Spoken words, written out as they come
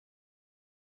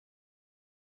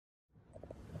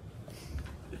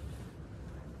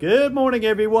Good morning,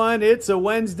 everyone. It's a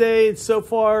Wednesday. It's so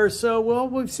far, well,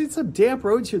 we've seen some damp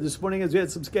roads here this morning as we had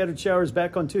some scattered showers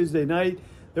back on Tuesday night.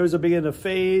 Those are beginning to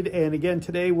fade. And again,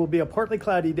 today will be a partly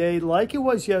cloudy day like it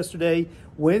was yesterday.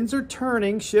 Winds are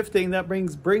turning, shifting. That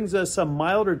brings us some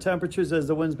milder temperatures as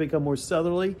the winds become more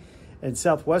southerly and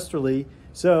southwesterly.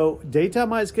 So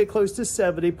daytime highs get close to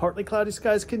 70, partly cloudy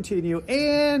skies continue,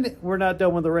 and we're not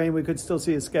done with the rain. We could still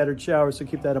see a scattered shower, so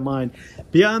keep that in mind.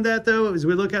 Beyond that, though, as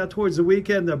we look out towards the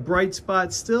weekend, the bright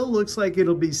spot still looks like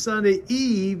it'll be Sunday,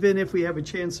 even if we have a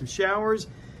chance of showers.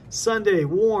 Sunday,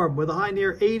 warm with a high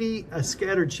near 80, a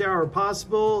scattered shower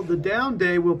possible. The down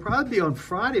day will probably be on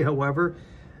Friday, however,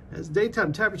 as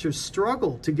daytime temperatures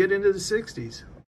struggle to get into the 60s.